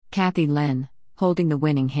Kathy Len, holding the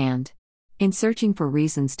winning hand. In searching for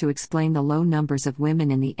reasons to explain the low numbers of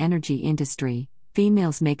women in the energy industry,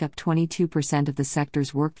 females make up 22% of the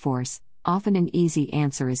sector's workforce. Often an easy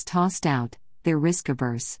answer is tossed out: they're risk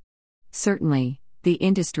averse. Certainly, the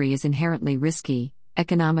industry is inherently risky,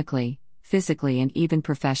 economically, physically, and even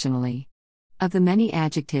professionally. Of the many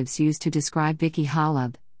adjectives used to describe Vicki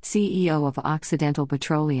Hollub, CEO of Occidental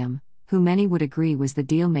Petroleum, who many would agree was the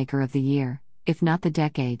dealmaker of the year, if not the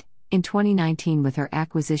decade, in 2019 with her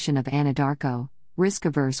acquisition of Anadarko,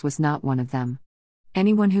 risk-averse was not one of them.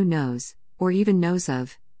 Anyone who knows, or even knows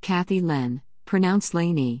of, Kathy Len, pronounced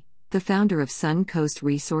Laney, the founder of Suncoast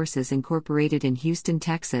Resources Incorporated in Houston,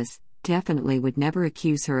 Texas, definitely would never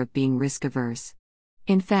accuse her of being risk-averse.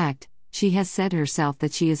 In fact, she has said herself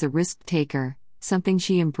that she is a risk-taker, something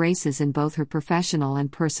she embraces in both her professional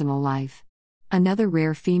and personal life. Another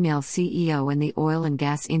rare female CEO in the oil and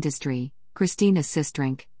gas industry, Christina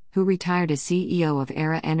Sistrunk, who retired as CEO of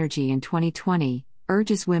Era Energy in 2020,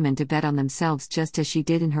 urges women to bet on themselves just as she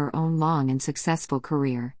did in her own long and successful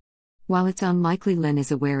career. While it's unlikely Len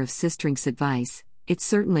is aware of Sistrunk's advice, it's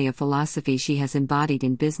certainly a philosophy she has embodied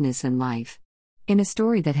in business and life. In a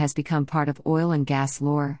story that has become part of oil and gas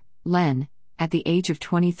lore, Len, at the age of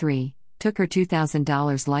 23, took her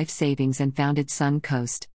 $2,000 life savings and founded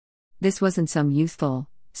Suncoast. This wasn't some youthful,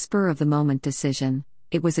 spur-of-the-moment decision,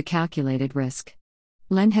 it was a calculated risk.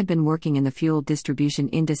 Len had been working in the fuel distribution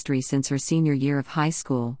industry since her senior year of high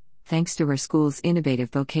school, thanks to her school's innovative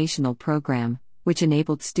vocational program, which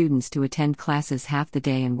enabled students to attend classes half the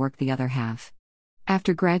day and work the other half.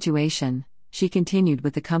 After graduation, she continued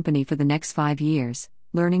with the company for the next 5 years,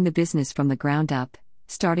 learning the business from the ground up,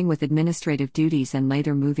 starting with administrative duties and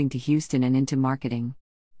later moving to Houston and into marketing.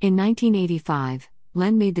 In 1985,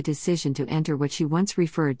 Len made the decision to enter what she once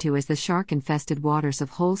referred to as the shark-infested waters of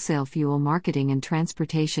wholesale fuel marketing and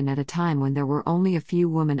transportation at a time when there were only a few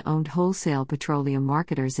woman-owned wholesale petroleum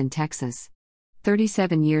marketers in Texas.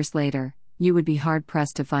 37 years later, you would be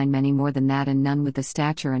hard-pressed to find many more than that, and none with the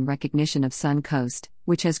stature and recognition of Suncoast,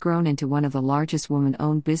 which has grown into one of the largest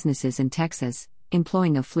woman-owned businesses in Texas,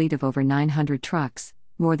 employing a fleet of over 900 trucks,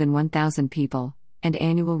 more than 1,000 people, and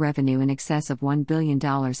annual revenue in excess of $1 billion in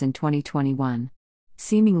 2021.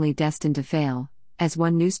 Seemingly destined to fail, as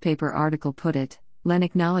one newspaper article put it, Len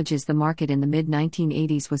acknowledges the market in the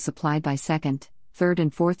mid-1980s was supplied by second, third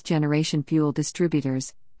and fourth generation fuel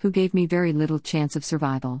distributors, who gave me very little chance of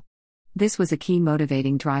survival. This was a key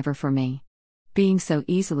motivating driver for me. Being so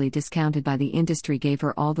easily discounted by the industry gave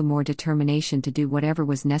her all the more determination to do whatever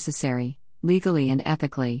was necessary, legally and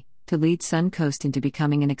ethically, to lead Suncoast into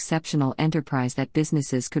becoming an exceptional enterprise that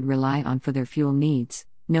businesses could rely on for their fuel needs,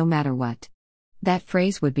 no matter what. That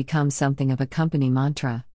phrase would become something of a company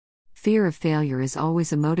mantra. Fear of failure is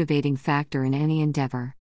always a motivating factor in any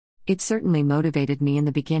endeavor. It certainly motivated me in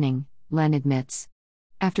the beginning, Len admits.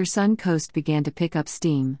 After Suncoast began to pick up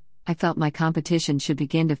steam, I felt my competition should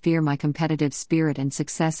begin to fear my competitive spirit and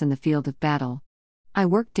success in the field of battle. I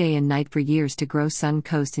worked day and night for years to grow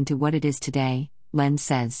Suncoast into what it is today, Len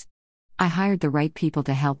says. I hired the right people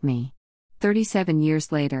to help me. 37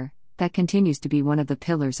 years later, that continues to be one of the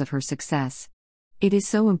pillars of her success. It is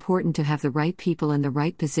so important to have the right people in the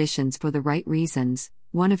right positions for the right reasons,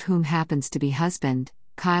 one of whom happens to be husband,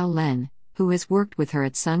 Kyle Len, who has worked with her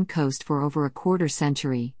at Suncoast for over a quarter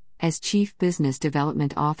century, as Chief Business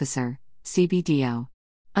Development Officer, CBDO.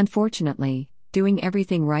 Unfortunately, doing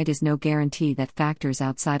everything right is no guarantee that factors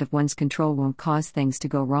outside of one's control won't cause things to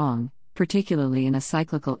go wrong, particularly in a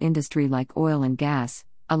cyclical industry like oil and gas,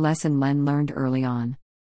 a lesson Len learned early on.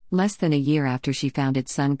 Less than a year after she founded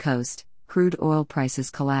Suncoast, crude oil prices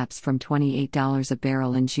collapsed from $28 a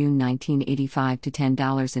barrel in June 1985 to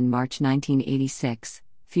 $10 in March 1986.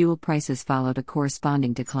 Fuel prices followed a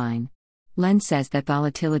corresponding decline. Len says that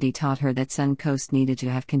volatility taught her that Suncoast needed to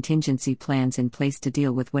have contingency plans in place to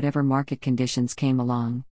deal with whatever market conditions came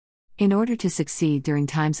along. In order to succeed during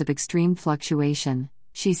times of extreme fluctuation,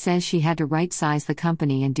 she says she had to right-size the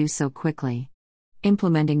company and do so quickly.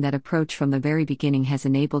 Implementing that approach from the very beginning has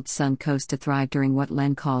enabled Suncoast to thrive during what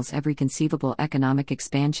Len calls every conceivable economic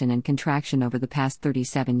expansion and contraction over the past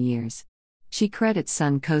 37 years. She credits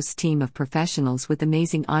Suncoast's team of professionals with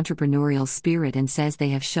amazing entrepreneurial spirit and says they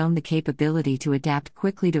have shown the capability to adapt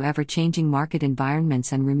quickly to ever-changing market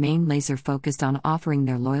environments and remain laser-focused on offering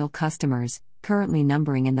their loyal customers, currently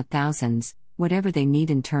numbering in the thousands, whatever they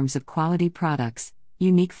need in terms of quality products,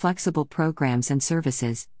 unique flexible programs and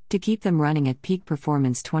services, to keep them running at peak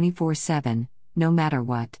performance 24/7, no matter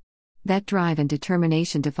what. That drive and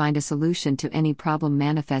determination to find a solution to any problem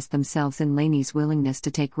manifest themselves in Laney's willingness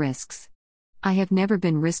to take risks. I have never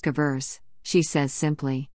been risk-averse, she says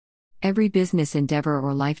simply. Every business endeavor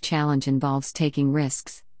or life challenge involves taking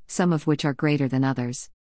risks, some of which are greater than others.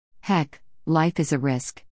 Heck, life is a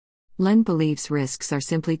risk. Len believes risks are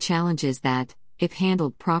simply challenges that, if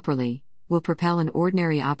handled properly, will propel an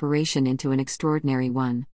ordinary operation into an extraordinary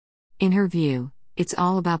one. In her view, it's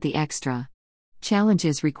all about the extra.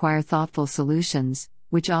 Challenges require thoughtful solutions,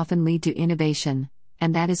 which often lead to innovation,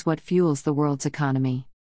 and that is what fuels the world's economy.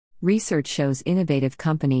 Research shows innovative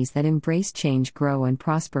companies that embrace change grow and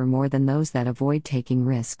prosper more than those that avoid taking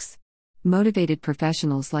risks. Motivated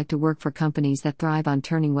professionals like to work for companies that thrive on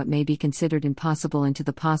turning what may be considered impossible into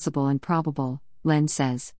the possible and probable, Len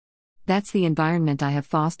says. That's the environment I have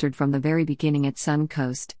fostered from the very beginning at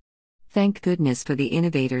Suncoast. Thank goodness for the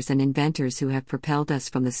innovators and inventors who have propelled us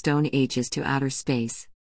from the Stone Ages to outer space.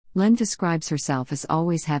 Len describes herself as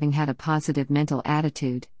always having had a positive mental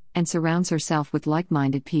attitude, and surrounds herself with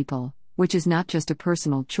like-minded people, which is not just a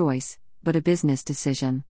personal choice, but a business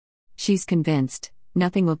decision. She's convinced,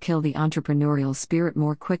 nothing will kill the entrepreneurial spirit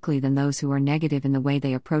more quickly than those who are negative in the way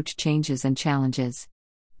they approach changes and challenges.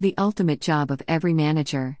 The ultimate job of every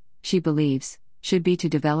manager, she believes, should be to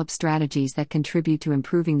develop strategies that contribute to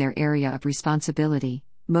improving their area of responsibility,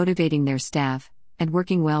 motivating their staff, and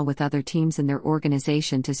working well with other teams in their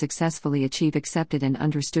organization to successfully achieve accepted and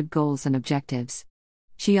understood goals and objectives.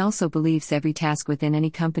 She also believes every task within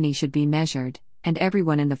any company should be measured, and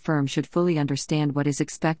everyone in the firm should fully understand what is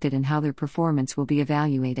expected and how their performance will be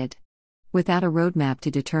evaluated. Without a roadmap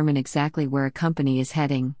to determine exactly where a company is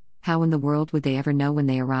heading, how in the world would they ever know when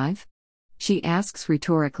they arrive? She asks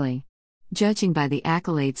rhetorically. Judging by the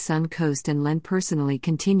accolades Suncoast and Len personally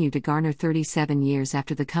continue to garner 37 years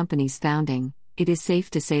after the company's founding, it is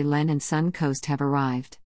safe to say Len and Suncoast have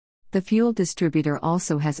arrived. The fuel distributor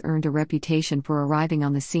also has earned a reputation for arriving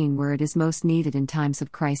on the scene where it is most needed in times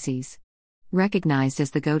of crises. Recognized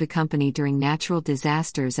as the go-to company during natural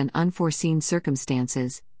disasters and unforeseen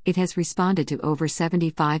circumstances, it has responded to over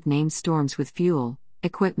 75 named storms with fuel,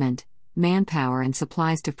 equipment, manpower and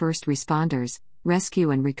supplies to first responders, rescue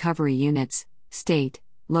and recovery units, state,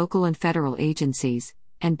 local and federal agencies,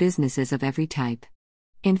 and businesses of every type.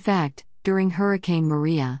 In fact, during Hurricane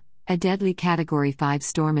Maria, a deadly Category 5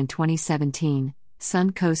 storm in 2017,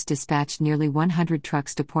 Suncoast dispatched nearly 100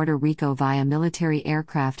 trucks to Puerto Rico via military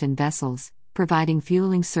aircraft and vessels, providing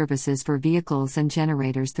fueling services for vehicles and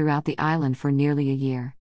generators throughout the island for nearly a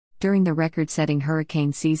year. During the record-setting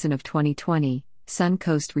hurricane season of 2020,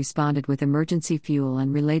 Suncoast responded with emergency fuel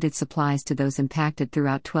and related supplies to those impacted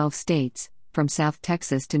throughout 12 states, from South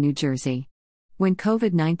Texas to New Jersey. When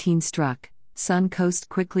COVID-19 struck, Suncoast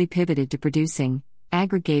quickly pivoted to producing,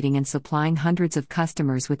 aggregating and supplying hundreds of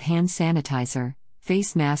customers with hand sanitizer,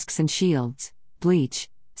 face masks and shields, bleach,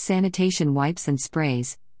 sanitation wipes and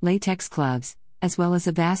sprays, latex gloves, as well as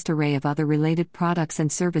a vast array of other related products and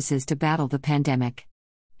services to battle the pandemic.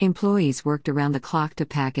 Employees worked around the clock to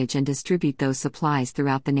package and distribute those supplies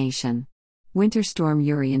throughout the nation. Winter Storm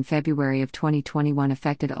Uri in February of 2021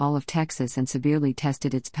 affected all of Texas and severely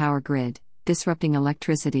tested its power grid, disrupting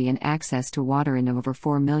electricity and access to water in over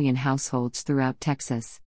 4 million households throughout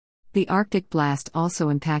Texas. The Arctic blast also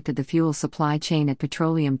impacted the fuel supply chain at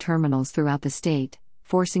petroleum terminals throughout the state,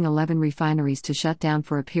 forcing 11 refineries to shut down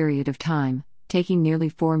for a period of time, taking nearly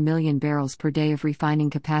 4 million barrels per day of refining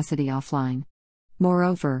capacity offline.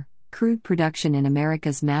 Moreover, crude production in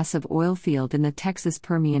America's massive oil field in the Texas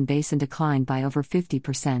Permian Basin declined by over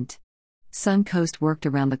 50%. Suncoast worked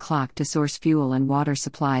around the clock to source fuel and water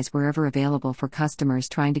supplies wherever available for customers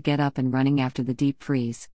trying to get up and running after the deep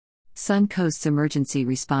freeze. Suncoast's emergency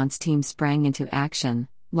response team sprang into action,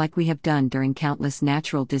 like we have done during countless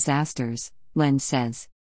natural disasters, Len says.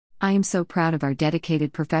 I am so proud of our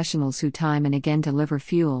dedicated professionals who time and again deliver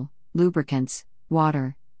fuel, lubricants,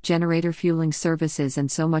 water, generator fueling services and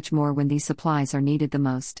so much more when these supplies are needed the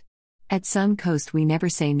most. At Suncoast we never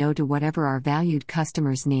say no to whatever our valued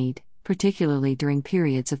customers need, particularly during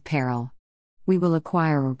periods of peril. We will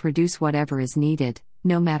acquire or produce whatever is needed,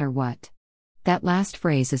 no matter what. That last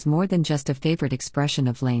phrase is more than just a favorite expression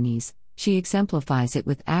of Lainey's, she exemplifies it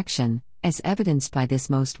with action, as evidenced by this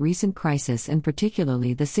most recent crisis and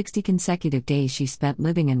particularly the 60 consecutive days she spent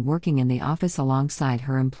living and working in the office alongside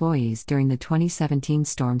her employees during the 2017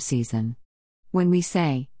 storm season. When we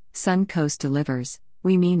say, Suncoast delivers,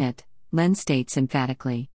 we mean it, Len states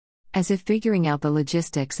emphatically. As if figuring out the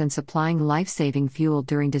logistics and supplying life-saving fuel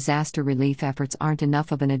during disaster relief efforts aren't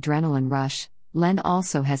enough of an adrenaline rush, Len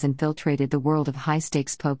also has infiltrated the world of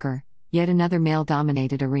high-stakes poker, yet another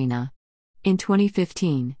male-dominated arena. In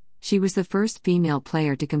 2015, she was the first female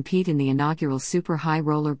player to compete in the inaugural Super High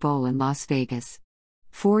Roller Bowl in Las Vegas.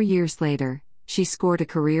 4 years later, she scored a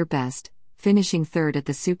career-best finishing third at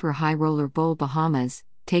the Super High Roller Bowl Bahamas,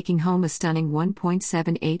 taking home a stunning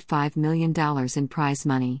 $1.785 million in prize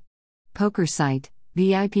money. Poker site,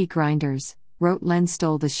 VIP Grinders, wrote Len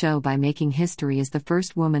stole the show by making history as the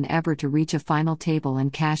first woman ever to reach a final table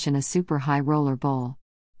and cash in a Super High Roller Bowl.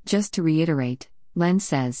 Just to reiterate, Len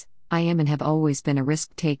says, I am and have always been a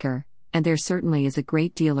risk taker, and there certainly is a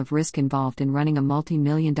great deal of risk involved in running a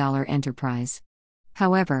multi-million-dollar enterprise.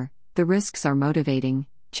 However, the risks are motivating,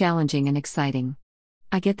 challenging and exciting.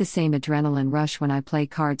 I get the same adrenaline rush when I play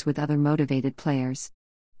cards with other motivated players.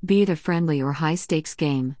 Be it a friendly or high-stakes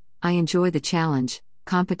game, I enjoy the challenge,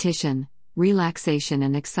 competition, relaxation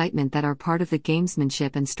and excitement that are part of the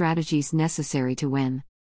gamesmanship and strategies necessary to win.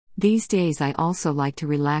 These days I also like to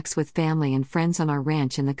relax with family and friends on our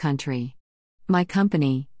ranch in the country. My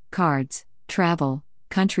company, cards, travel,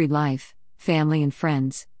 country life, family and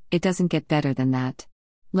friends, it doesn't get better than that.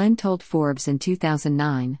 Len told Forbes in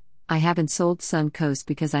 2009, I haven't sold Suncoast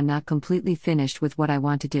because I'm not completely finished with what I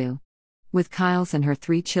want to do. With Kyle's and her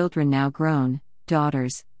 3 children now grown,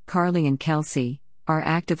 daughters, Carly and Kelsey, are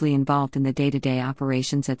actively involved in the day-to-day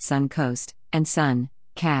operations at Suncoast, and son,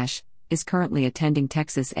 Cash, is currently attending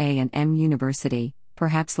Texas A&M University.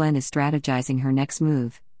 Perhaps Len is strategizing her next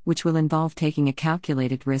move, which will involve taking a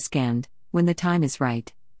calculated risk and, when the time is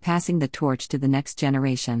right, passing the torch to the next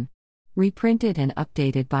generation. Reprinted and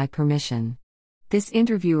updated by permission. This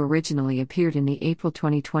interview originally appeared in the April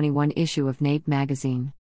 2021 issue of NABE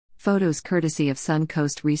magazine. Photos courtesy of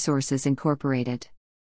Suncoast Resources Incorporated.